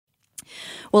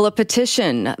Well, a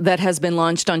petition that has been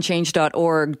launched on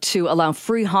change.org to allow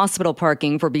free hospital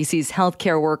parking for BC's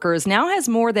healthcare workers now has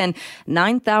more than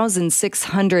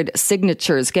 9,600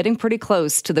 signatures, getting pretty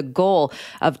close to the goal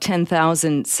of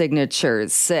 10,000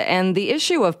 signatures. And the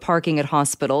issue of parking at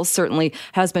hospitals certainly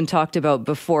has been talked about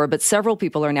before, but several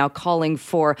people are now calling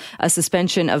for a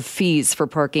suspension of fees for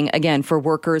parking, again, for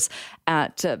workers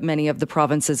at many of the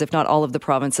provinces, if not all of the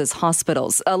provinces'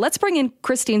 hospitals. Let's bring in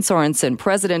Christine Sorenson,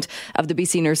 president of the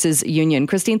BC Nurses Union.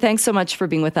 Christine, thanks so much for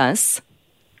being with us.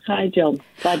 Hi, Jill.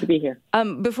 Glad to be here.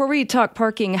 Before we talk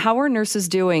parking, how are nurses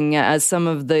doing as some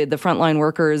of the frontline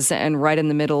workers and right in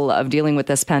the middle of dealing with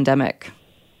this pandemic?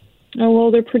 Oh,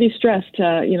 well, they're pretty stressed.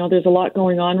 There's a lot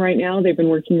going on right now. They've been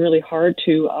working really hard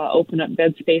to open up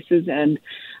bed spaces and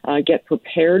get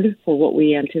prepared for what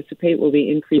we anticipate will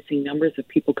be increasing numbers of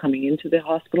people coming into the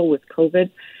hospital with COVID.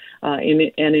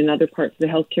 In other parts of the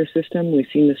healthcare system, we've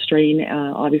seen the strain,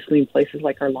 obviously, in places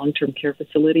like our long-term care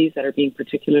facilities that are being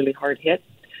particularly hard hit.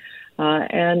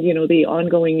 The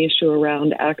ongoing issue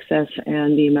around access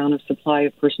and the amount of supply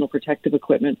of personal protective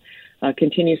equipment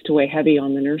continues to weigh heavy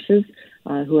on the nurses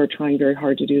who are trying very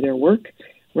hard to do their work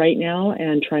right now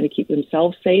and trying to keep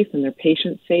themselves safe and their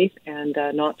patients safe and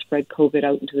not spread COVID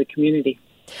out into the community.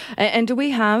 And do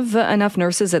we have enough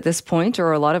nurses at this point, or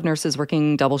are a lot of nurses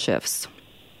working double shifts?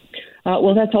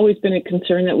 Well, that's always been a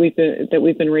concern that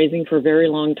we've been raising for a very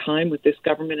long time with this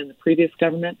government and the previous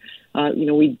government.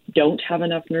 We don't have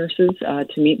enough nurses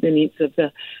to meet the needs of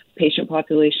the patient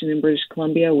population in British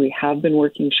Columbia. We have been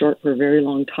working short for a very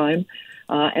long time,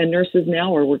 and nurses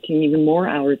now are working even more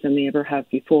hours than they ever have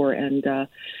before. And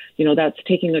that's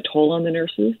taking a toll on the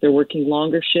nurses. They're working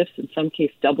longer shifts, in some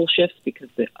cases double shifts, because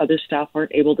the other staff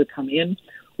aren't able to come in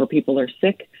or people are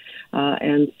sick.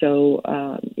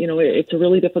 It's a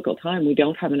really difficult time. We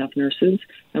don't have enough nurses,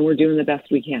 and we're doing the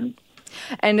best we can.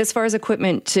 And as far as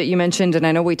equipment, you mentioned, and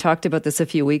I know we talked about this a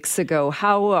few weeks ago,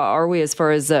 how are we as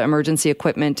far as emergency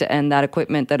equipment and that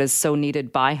equipment that is so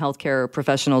needed by healthcare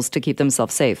professionals to keep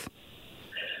themselves safe?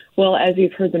 Well, as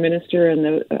you've heard the minister and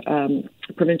the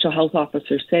provincial health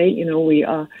officer say, we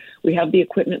have the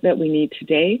equipment that we need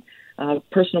today.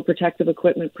 Personal protective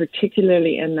equipment,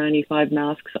 particularly N95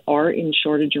 masks, are in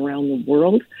shortage around the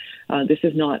world. This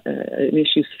is not an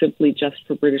issue simply just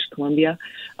for British Columbia,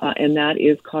 and that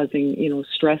is causing,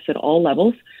 stress at all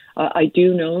levels. I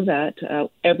do know that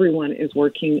everyone is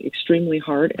working extremely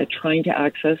hard at trying to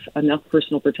access enough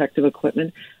personal protective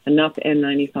equipment, enough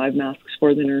N95 masks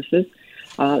for the nurses.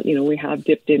 We have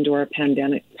dipped into our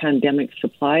pandemic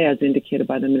supply, as indicated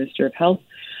by the Minister of Health.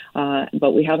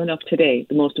 But we have enough today.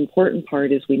 The most important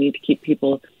part is we need to keep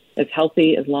people as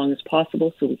healthy as long as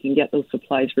possible so we can get those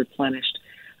supplies replenished.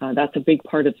 That's a big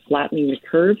part of flattening the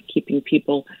curve, keeping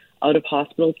people out of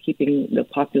hospital, keeping the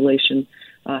population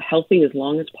healthy as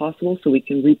long as possible so we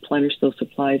can replenish those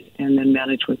supplies and then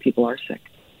manage when people are sick.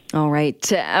 All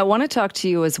right. I want to talk to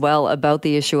you as well about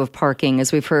the issue of parking,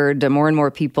 as we've heard more and more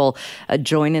people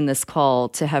join in this call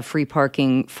to have free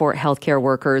parking for healthcare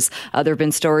workers. There have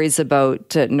been stories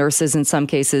about nurses in some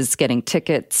cases getting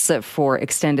tickets for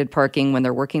extended parking when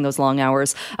they're working those long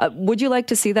hours. Would you like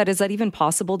to see that? Is that even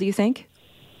possible, do you think?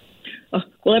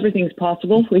 Well, everything's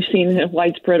possible. We've seen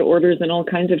widespread orders and all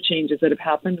kinds of changes that have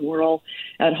happened. We're all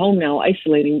at home now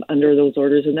isolating under those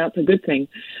orders, and that's a good thing.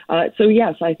 So,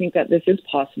 yes, I think that this is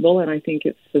possible, and I think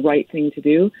it's the right thing to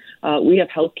do. We have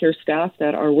healthcare staff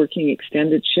that are working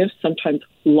extended shifts, sometimes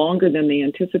longer than they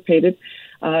anticipated,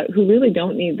 who really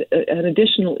don't need an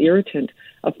additional irritant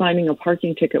of finding a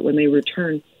parking ticket when they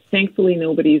return. Thankfully,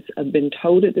 nobody's been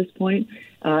towed at this point,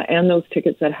 and those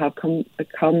tickets that have come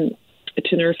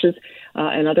to nurses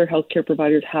and other healthcare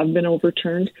providers have been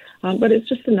overturned. But it's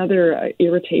just another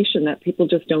irritation that people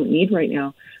just don't need right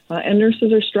now. And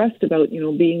nurses are stressed about,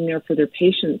 being there for their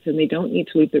patients, and they don't need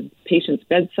to leave their patient's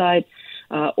bedside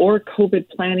or COVID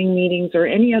planning meetings or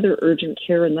any other urgent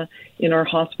care in our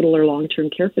hospital or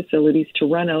long-term care facilities to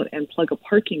run out and plug a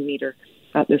parking meter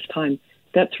at this time.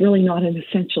 That's really not an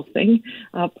essential thing,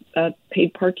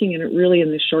 paid parking, and it really,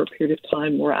 in this short period of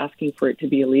time, we're asking for it to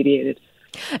be alleviated.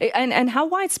 And how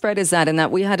widespread is that? In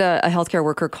that we had a healthcare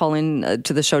worker call in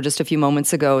to the show just a few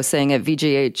moments ago saying at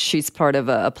VGH she's part of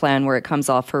a plan where it comes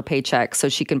off her paycheck so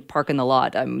she can park in the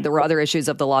lot. There were other issues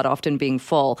of the lot often being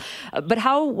full. But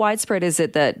how widespread is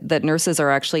it that nurses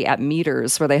are actually at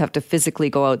meters where they have to physically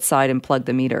go outside and plug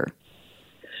the meter?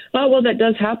 Well, that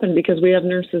does happen because we have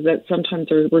nurses that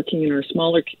sometimes are working in our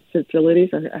smaller facilities.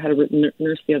 I had a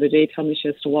nurse the other day tell me she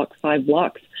has to walk 5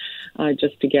 blocks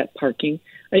just to get parking.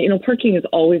 Parking is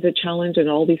always a challenge in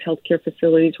all these healthcare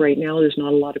facilities. Right now, there's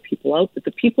not a lot of people out, but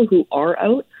the people who are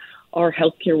out are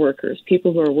healthcare workers,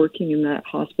 people who are working in that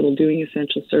hospital doing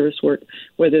essential service work,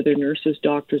 whether they're nurses,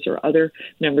 doctors, or other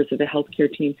members of the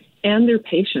healthcare team, and their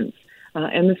patients,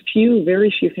 and the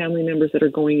very few family members that are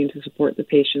going in to support the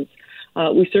patients.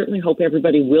 We certainly hope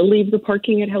everybody will leave the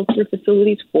parking at healthcare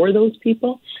facilities for those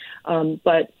people.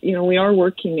 But, we are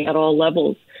working at all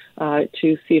levels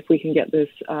to see if we can get this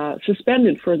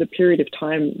suspended for the period of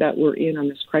time that we're in on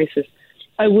this crisis.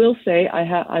 I will say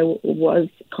I was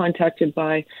contacted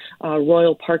by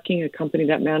Royal Parking, a company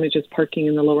that manages parking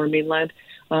in the Lower Mainland,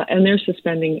 and they're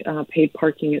suspending paid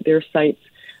parking at their sites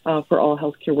for all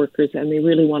healthcare workers, and they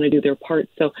really want to do their part.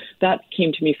 So that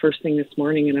came to me first thing this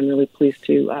morning, and I'm really pleased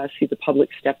to see the public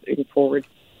stepping forward.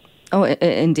 Oh,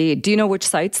 indeed. Do you know which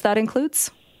sites that includes?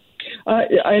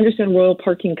 I understand Royal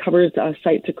Parking covers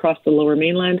sites across the Lower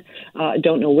Mainland. I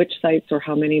don't know which sites or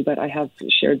how many, but I have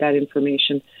shared that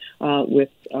information with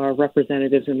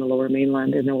representatives in the Lower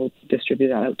Mainland, and they'll distribute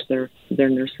that out to their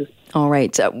nurses. All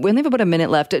right. We only have about a minute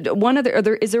left.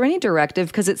 Is there any directive?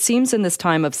 Because it seems in this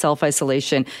time of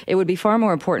self-isolation, it would be far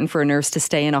more important for a nurse to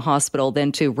stay in a hospital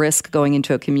than to risk going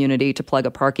into a community to plug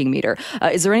a parking meter.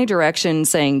 Is there any direction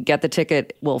saying, get the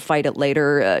ticket, we'll fight it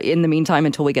later in the meantime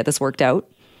until we get this worked out?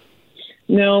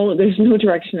 No, there's no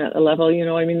direction at the level.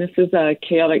 This is a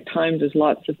chaotic time. There's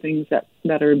lots of things that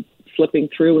are slipping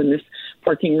through, and this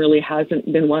parking really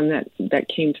hasn't been one that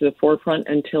came to the forefront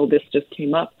until this just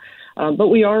came up. But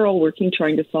we are all working,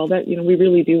 trying to solve that. We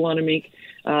really do want to make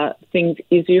things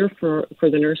easier for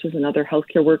the nurses and other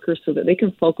healthcare workers so that they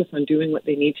can focus on doing what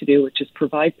they need to do, which is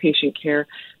provide patient care,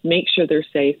 make sure they're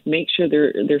safe, make sure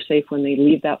they're safe when they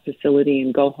leave that facility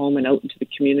and go home and out into the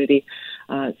community.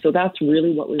 So that's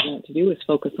really what we want to do, is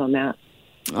focus on that.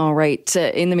 All right.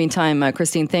 In the meantime,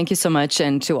 Christine, thank you so much.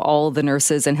 And to all the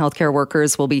nurses and healthcare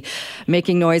workers, we'll be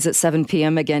making noise at 7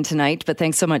 p.m. again tonight. But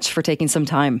thanks so much for taking some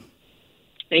time.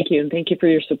 Thank you. And thank you for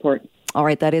your support. All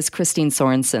right, that is Christine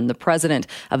Sorenson, the president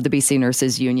of the BC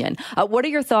Nurses Union. What are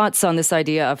your thoughts on this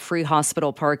idea of free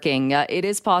hospital parking? It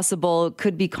is possible,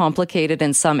 could be complicated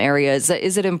in some areas.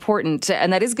 Is it important?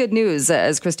 And that is good news.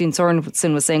 As Christine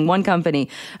Sorenson was saying, one company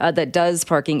that does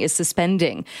parking is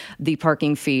suspending the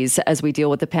parking fees as we deal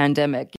with the pandemic.